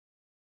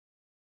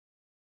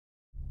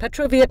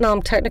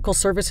Petro-Vietnam Technical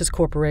Services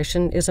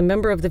Corporation is a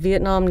member of the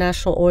Vietnam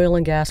National Oil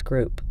and Gas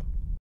Group.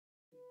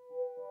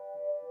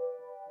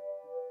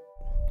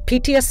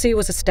 PTSC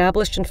was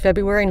established in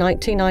February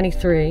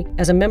 1993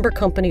 as a member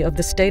company of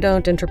the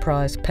state-owned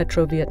enterprise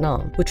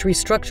Petro-Vietnam, which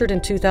restructured in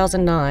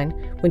 2009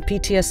 when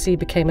PTSC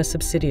became a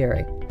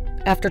subsidiary.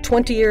 After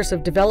 20 years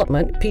of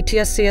development,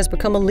 PTSC has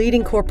become a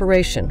leading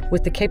corporation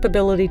with the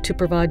capability to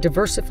provide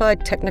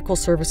diversified technical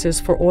services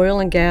for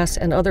oil and gas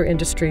and other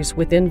industries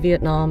within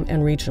Vietnam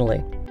and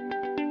regionally.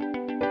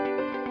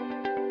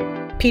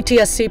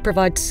 PTSC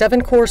provides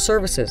 7 core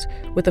services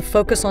with a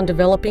focus on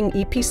developing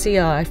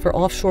EPCI for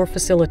offshore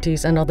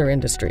facilities and other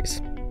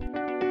industries.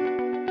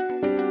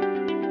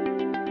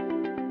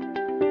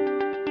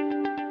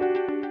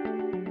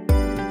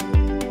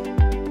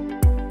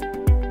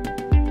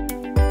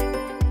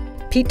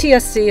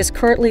 PTSC is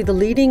currently the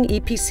leading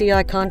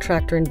EPCI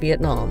contractor in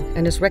Vietnam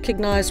and is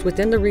recognized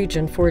within the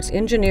region for its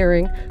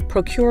engineering,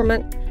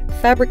 procurement,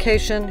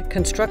 fabrication,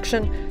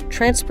 construction,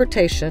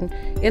 transportation,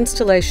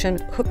 installation,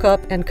 hookup,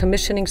 and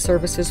commissioning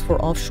services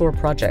for offshore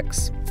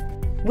projects.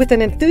 With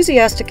an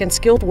enthusiastic and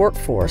skilled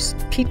workforce,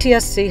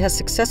 PTSC has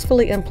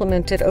successfully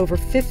implemented over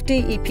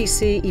 50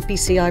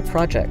 EPCI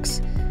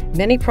projects.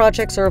 Many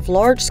projects are of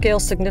large-scale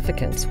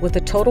significance, with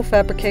a total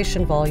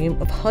fabrication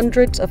volume of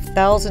hundreds of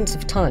thousands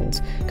of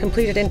tons,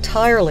 completed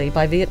entirely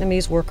by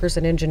Vietnamese workers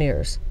and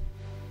engineers.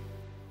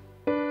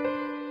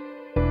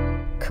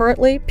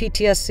 Currently,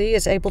 PTSC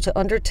is able to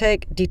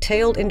undertake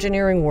detailed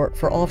engineering work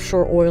for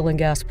offshore oil and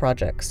gas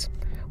projects.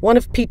 One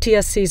of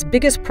PTSC's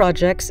biggest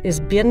projects is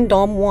Bien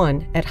Dom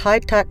 1 at Hai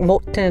Tak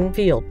Mot Ten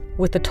field,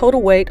 with a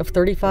total weight of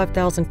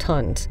 35,000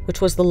 tons, which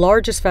was the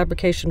largest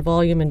fabrication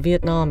volume in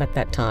Vietnam at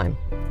that time.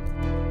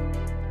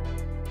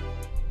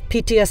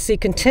 PTSC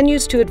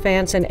continues to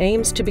advance and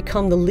aims to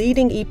become the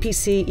leading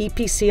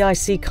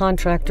EPCIC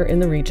contractor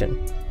in the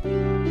region.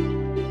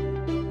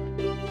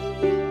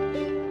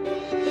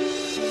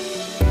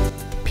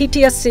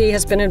 PTSC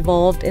has been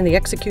involved in the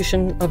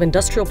execution of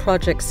industrial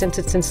projects since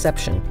its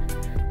inception.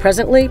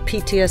 Presently,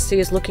 PTSC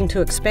is looking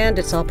to expand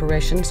its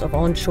operations of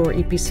onshore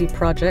EPC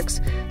projects,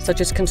 such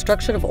as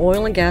construction of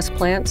oil and gas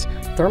plants,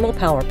 thermal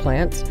power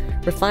plants,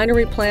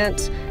 refinery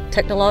plants,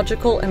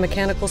 technological and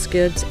mechanical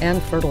skids,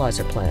 and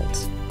fertilizer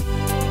plants.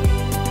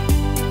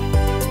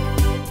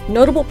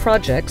 Notable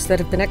projects that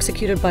have been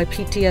executed by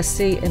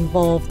PTSC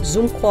involve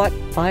Dung Quat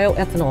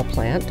bioethanol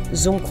plant,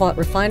 Dung Quat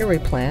refinery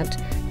plant,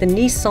 the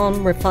Ny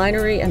Som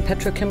refinery and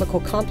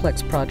petrochemical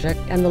complex project,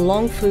 and the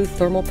Long Phu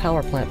thermal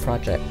power plant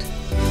project.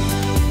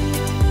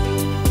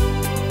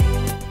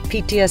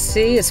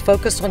 PTSC is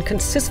focused on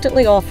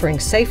consistently offering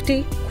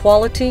safety,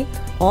 quality,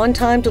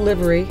 on-time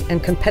delivery,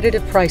 and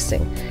competitive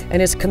pricing,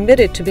 and is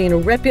committed to being a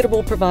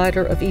reputable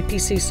provider of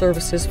EPC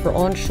services for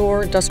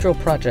onshore industrial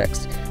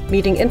projects,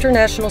 meeting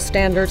international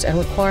standards and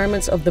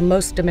requirements of the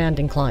most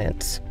demanding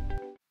clients.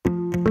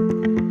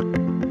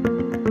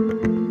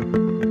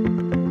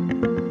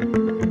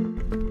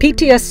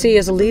 PTSC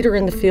is a leader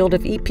in the field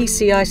of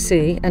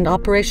EPCIC and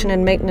operation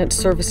and maintenance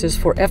services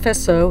for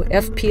FSO,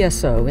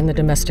 FPSO in the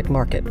domestic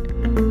market.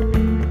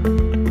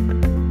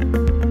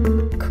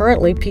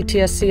 Currently,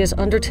 PTSC is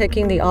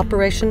undertaking the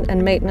operation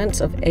and maintenance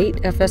of 8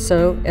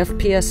 FSO,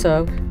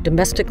 FPSO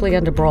domestically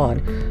and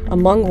abroad,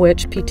 among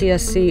which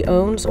PTSC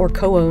owns or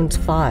co-owns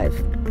 5.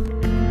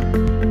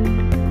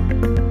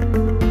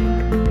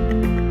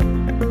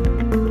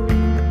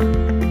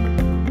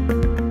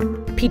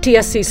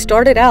 PTSC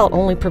started out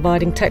only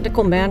providing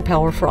technical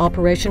manpower for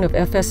operation of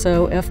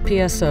FSO,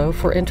 FPSO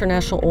for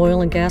international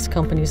oil and gas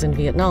companies in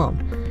Vietnam,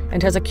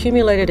 and has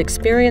accumulated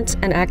experience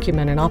and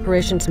acumen in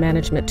operations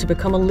management to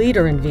become a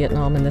leader in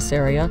Vietnam in this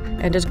area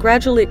and is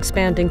gradually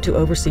expanding to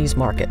overseas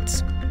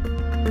markets.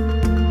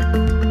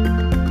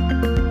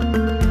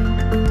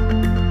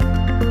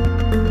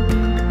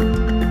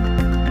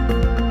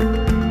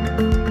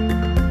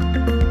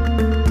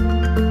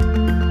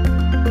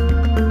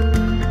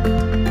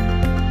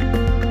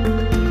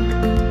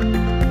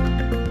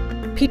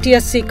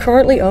 PTSC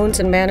currently owns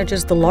and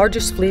manages the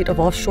largest fleet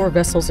of offshore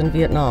vessels in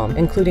Vietnam,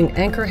 including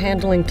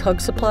anchor-handling tug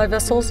supply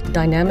vessels,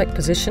 dynamic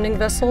positioning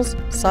vessels,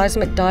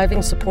 seismic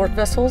diving support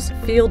vessels,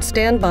 field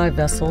standby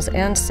vessels,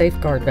 and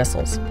safeguard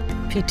vessels.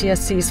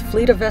 PTSC's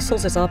fleet of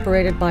vessels is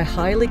operated by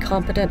highly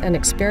competent and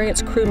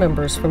experienced crew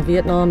members from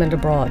Vietnam and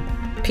abroad.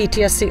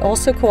 PTSC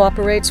also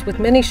cooperates with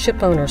many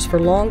ship owners for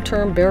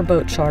long-term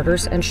bareboat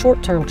charters and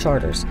short-term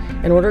charters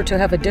in order to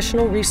have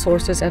additional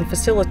resources and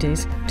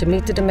facilities to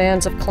meet the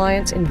demands of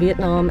clients in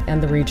Vietnam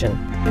and the region.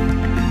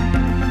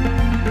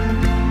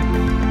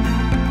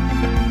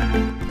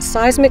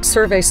 Seismic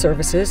survey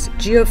services,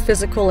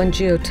 geophysical and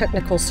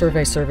geotechnical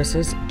survey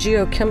services,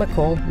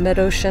 geochemical,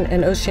 metocean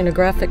and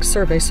oceanographic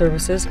survey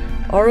services,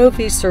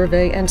 ROV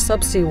survey, and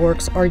subsea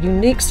works are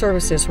unique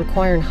services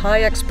requiring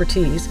high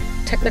expertise,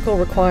 technical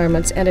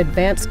requirements, and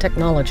advanced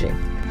technology.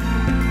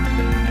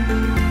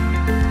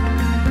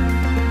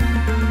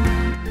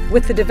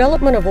 With the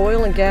development of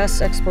oil and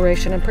gas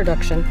exploration and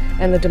production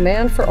and the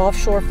demand for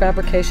offshore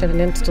fabrication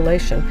and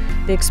installation,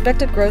 the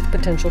expected growth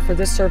potential for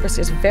this service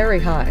is very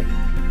high.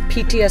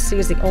 PTSC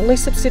is the only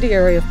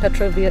subsidiary of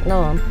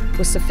Petro-Vietnam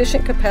with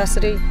sufficient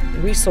capacity,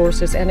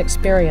 resources, and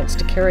experience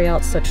to carry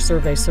out such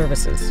survey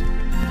services.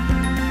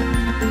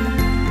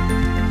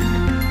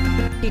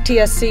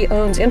 PTSC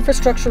owns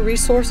infrastructure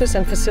resources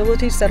and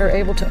facilities that are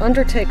able to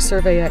undertake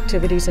survey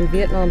activities in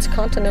Vietnam's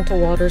continental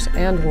waters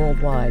and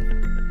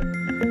worldwide.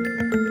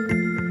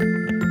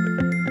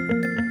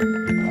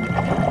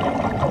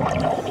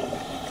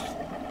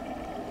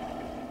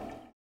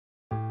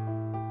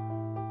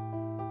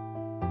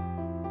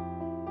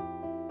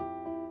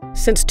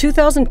 Since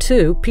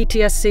 2002,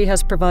 PTSC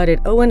has provided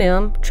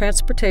O&M,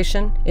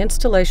 transportation,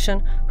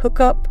 installation,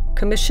 hookup,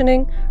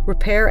 commissioning,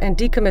 repair, and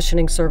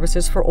decommissioning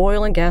services for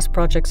oil and gas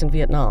projects in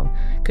Vietnam,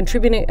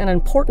 contributing an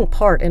important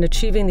part in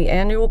achieving the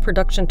annual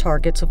production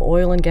targets of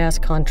oil and gas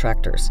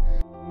contractors.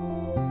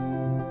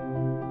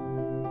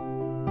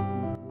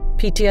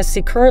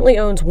 PTSC currently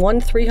owns one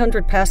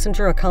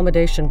 300-passenger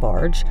accommodation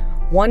barge,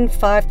 one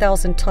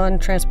 5,000-ton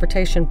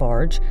transportation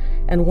barge,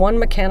 and one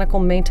mechanical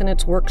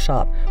maintenance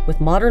workshop with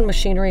modern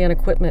machinery and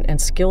equipment and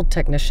skilled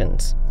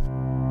technicians.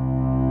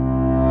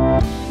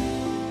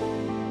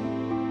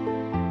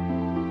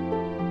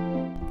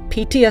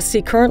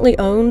 PTSC currently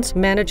owns,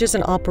 manages,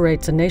 and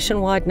operates a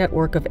nationwide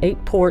network of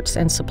 8 ports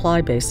and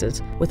supply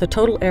bases with a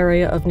total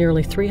area of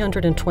nearly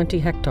 320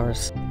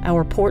 hectares.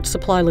 Our ports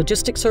supply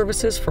logistics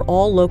services for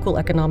all local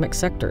economic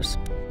sectors.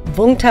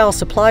 Vung Tau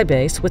Supply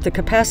Base, with the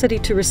capacity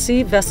to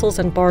receive vessels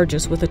and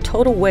barges with a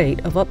total weight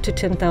of up to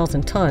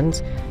 10,000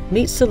 tons,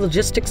 meets the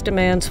logistics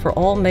demands for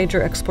all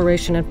major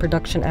exploration and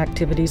production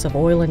activities of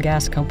oil and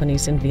gas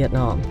companies in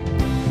Vietnam.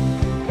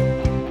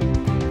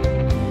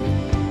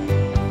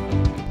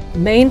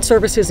 Main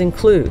services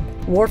include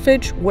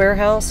wharfage,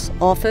 warehouse,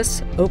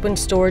 office, open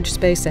storage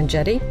space and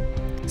jetty,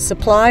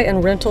 supply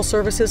and rental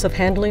services of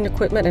handling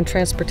equipment and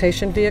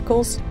transportation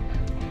vehicles,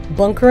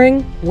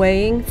 bunkering,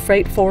 weighing,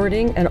 freight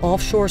forwarding, and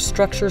offshore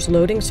structures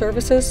loading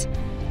services,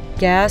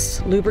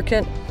 gas,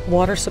 lubricant,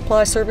 water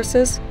supply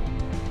services,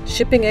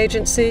 shipping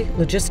agency,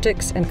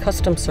 logistics, and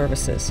customs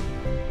services.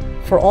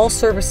 For all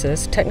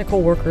services,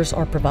 technical workers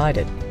are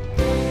provided.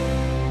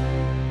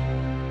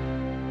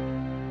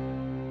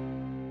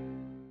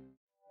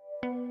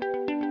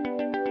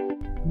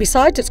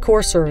 Besides its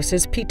core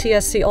services,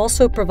 PTSC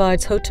also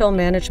provides hotel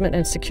management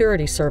and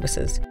security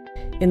services.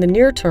 In the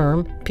near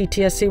term,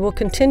 PTSC will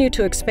continue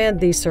to expand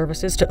these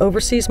services to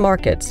overseas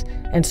markets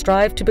and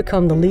strive to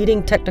become the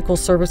leading technical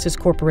services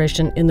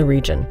corporation in the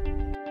region.